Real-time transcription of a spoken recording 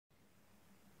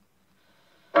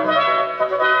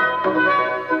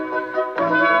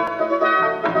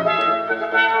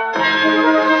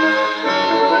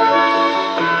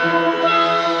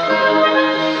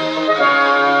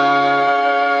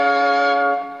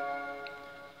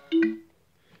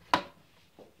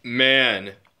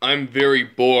Man, I'm very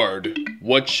bored.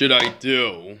 What should I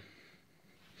do?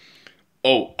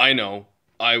 Oh, I know.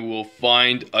 I will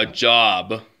find a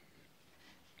job.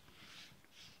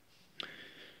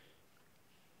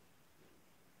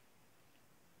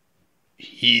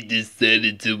 He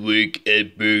decided to work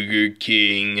at Burger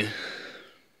King.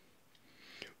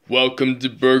 Welcome to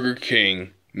Burger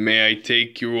King. May I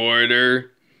take your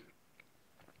order?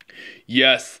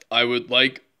 Yes, I would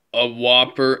like a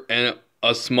Whopper and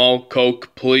a small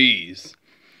Coke, please.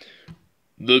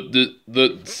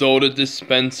 The soda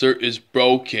dispenser is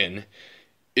broken.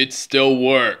 It still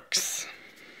works.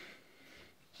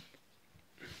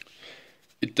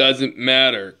 It doesn't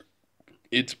matter.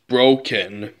 It's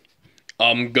broken.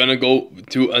 I'm gonna go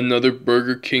to another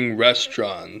Burger King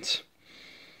restaurant.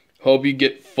 Hope you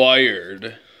get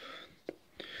fired.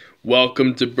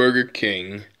 Welcome to Burger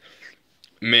King.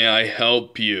 May I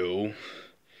help you?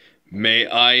 May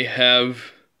I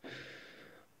have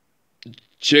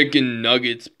chicken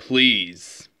nuggets,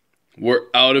 please? We're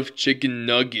out of chicken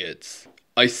nuggets.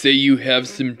 I say you have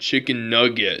some chicken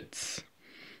nuggets.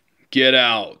 Get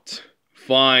out.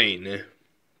 Fine.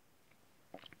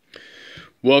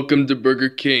 Welcome to Burger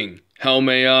King. How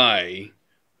may I?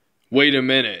 Wait a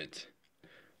minute.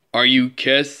 Are you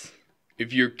Kiss?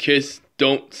 If you're Kiss,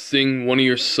 don't sing one of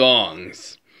your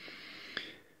songs.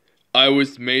 I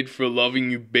was made for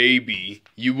loving you, baby.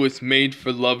 You was made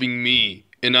for loving me.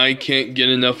 And I can't get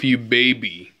enough of you,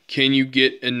 baby. Can you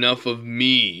get enough of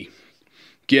me?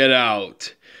 Get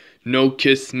out. No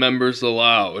Kiss members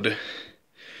allowed.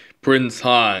 Prince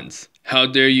Hans, how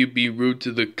dare you be rude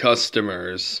to the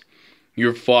customers?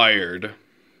 You're fired.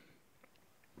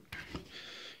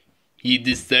 He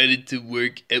decided to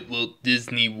work at Walt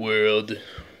Disney World.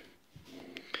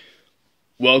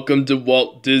 Welcome to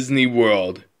Walt Disney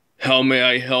World. How may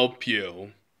I help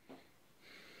you?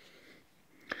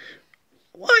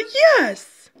 Why,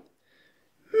 yes.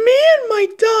 Me and my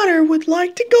daughter would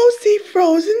like to go see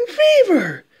Frozen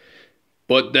Fever.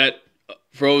 But that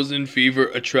Frozen Fever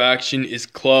attraction is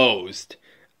closed.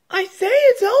 I say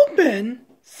it's open.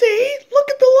 See, look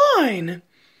at the line.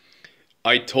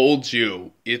 I told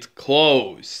you, it's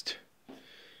closed.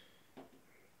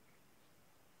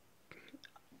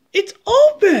 It's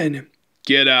open.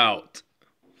 Get out.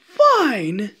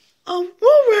 Fine. We'll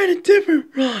ride a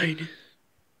different ride.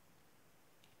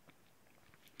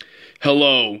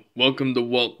 Hello, welcome to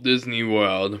Walt Disney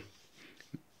World.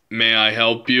 May I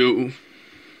help you?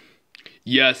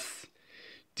 Yes.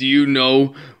 Do you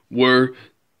know where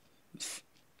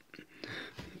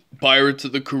Pirates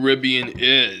of the Caribbean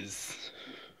is?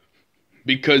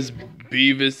 Because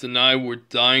Beavis and I were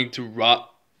dying to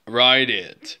ride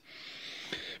it.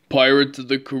 Pirates of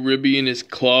the Caribbean is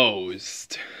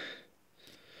closed.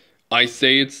 I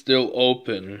say it's still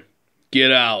open.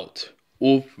 Get out.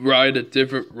 We'll ride a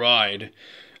different ride.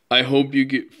 I hope you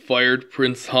get fired,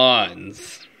 Prince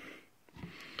Hans.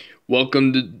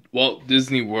 Welcome to Walt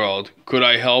Disney World. Could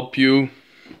I help you?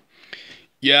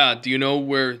 Yeah, do you know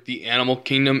where the Animal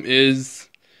Kingdom is?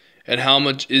 And how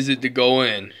much is it to go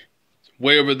in? It's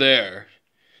way over there.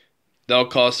 That'll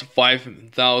cost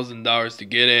 $5,000 to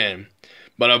get in.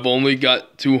 But I've only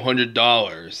got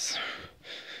 $200.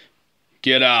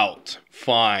 Get out.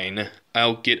 Fine.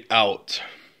 I'll get out.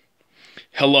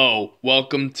 Hello.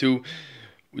 Welcome to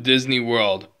Disney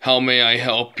World. How may I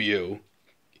help you?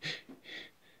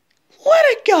 Let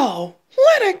it go.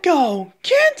 Let it go.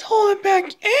 Can't hold it back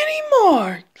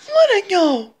anymore. Let it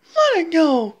go. Let it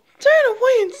go. Turn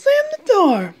away and slam the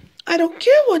door. I don't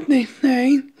care what they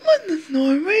say. Let the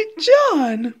door rage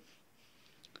on.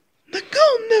 The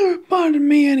cold never bothered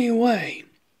me anyway.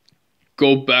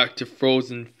 Go back to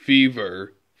Frozen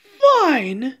Fever.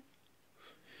 Fine.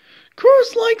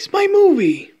 Cruz likes my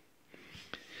movie.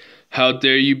 How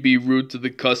dare you be rude to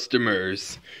the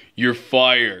customers? You're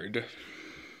fired.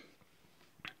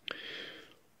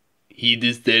 He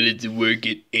decided to work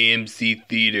at AMC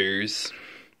Theaters.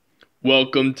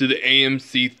 Welcome to the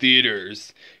AMC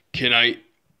Theaters.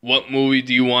 What movie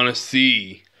do you want to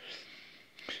see?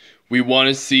 We want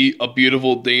to see A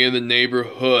Beautiful Day in the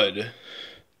Neighborhood.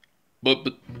 But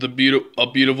A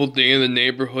Beautiful Day in the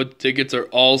Neighborhood tickets are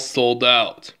all sold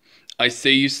out. I say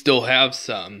you still have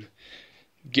some.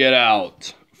 Get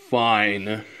out.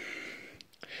 Fine.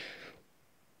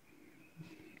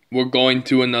 We're going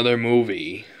to another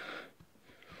movie.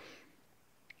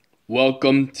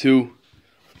 Welcome to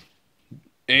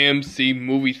AMC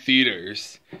Movie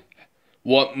Theaters.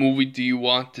 What movie do you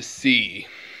want to see?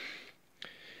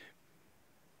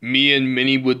 Me and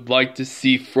Minnie would like to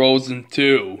see Frozen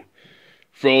 2.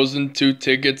 Frozen 2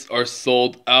 tickets are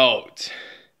sold out.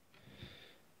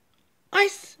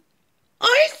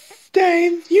 I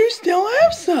say you still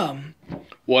have some.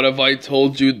 What if I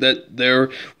told you that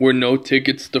there were no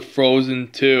tickets to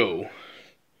Frozen 2?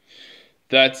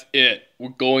 That's it. We're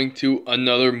going to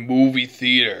another movie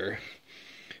theater.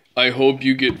 I hope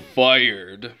you get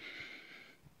fired.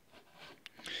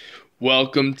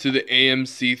 Welcome to the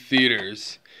AMC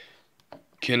Theaters.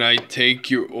 Can I take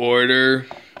your order?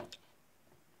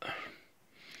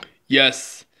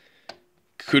 Yes.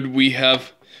 Could we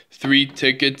have 3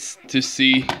 tickets to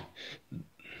see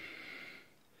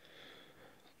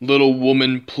Little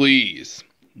Woman, please?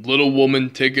 Little Woman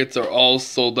tickets are all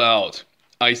sold out.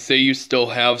 I say you still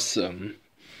have some.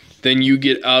 Then you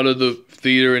get out of the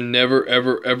theater and never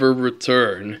ever ever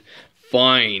return.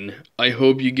 Fine. I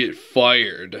hope you get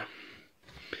fired.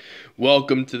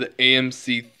 Welcome to the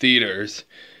AMC Theaters.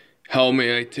 How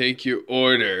may I take your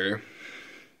order?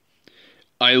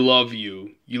 I love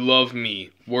you. You love me.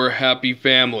 We're a happy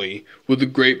family. With a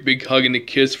great big hug and a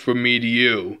kiss from me to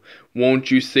you. Won't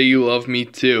you say you love me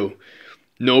too?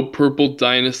 No purple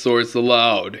dinosaurs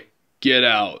allowed. Get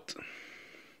out.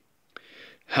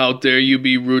 How dare you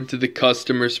be rude to the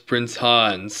customers, Prince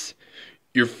Hans?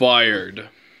 You're fired.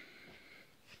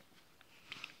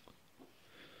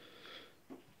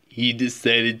 He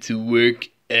decided to work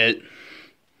at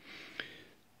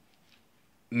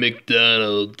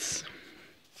McDonald's.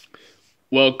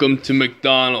 Welcome to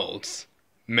McDonald's.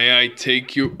 May I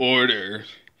take your order?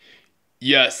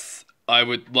 Yes, I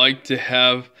would like to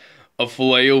have a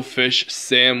Filet-O-Fish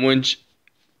sandwich,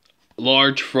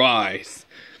 large fries,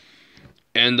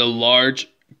 and a large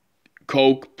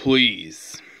Coke,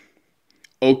 please.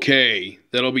 Okay,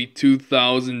 that'll be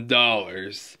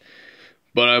 $2,000,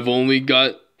 but I've only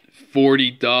got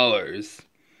 $40.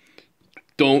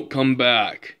 Don't come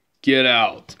back. Get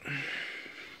out.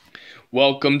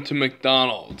 Welcome to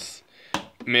McDonald's.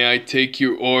 May I take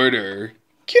your order?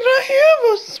 Can I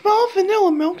have a small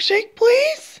vanilla milkshake,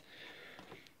 please?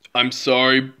 I'm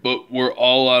sorry, but we're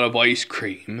all out of ice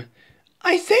cream.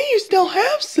 I say you still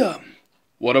have some.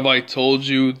 What have I told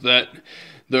you that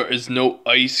there is no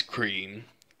ice cream?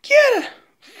 Get it.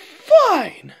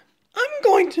 Fine. I'm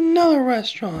going to another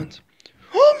restaurant.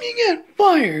 Hope you get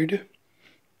fired.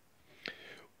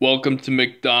 Welcome to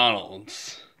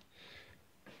McDonald's.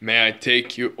 May I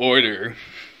take your order?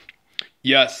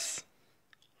 Yes.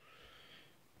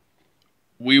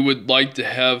 We would like to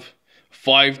have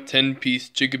 5 10-piece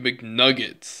chicken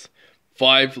McNuggets,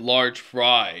 5 large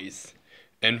fries,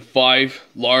 and 5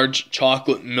 large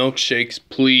chocolate milkshakes,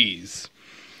 please.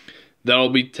 That'll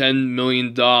be $10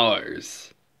 million.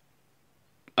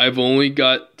 I've only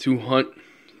got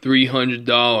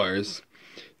 $300.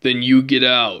 Then you get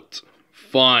out.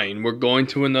 Fine, we're going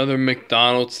to another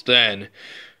McDonald's then.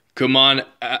 Come on,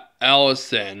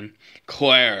 Allison,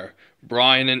 Claire,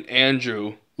 Brian, and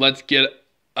Andrew. Let's get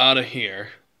out of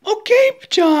here. Okay,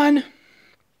 John.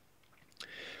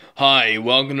 Hi,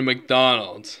 welcome to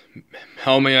McDonald's.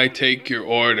 How may I take your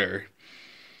order?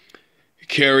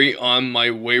 Carry on,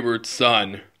 my wayward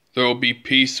son. There will be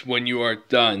peace when you are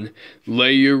done.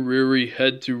 Lay your weary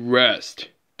head to rest.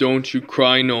 Don't you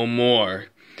cry no more.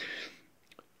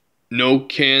 No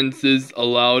Kansas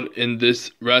allowed in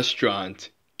this restaurant.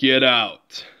 Get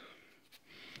out.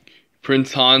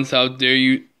 Prince Hans, how dare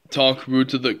you talk rude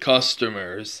to the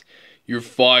customers? You're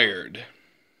fired.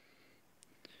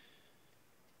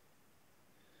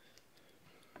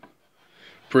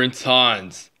 Prince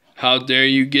Hans, how dare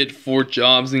you get 4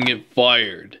 jobs and get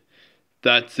fired?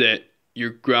 That's it.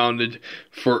 You're grounded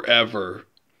forever.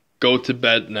 Go to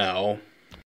bed now.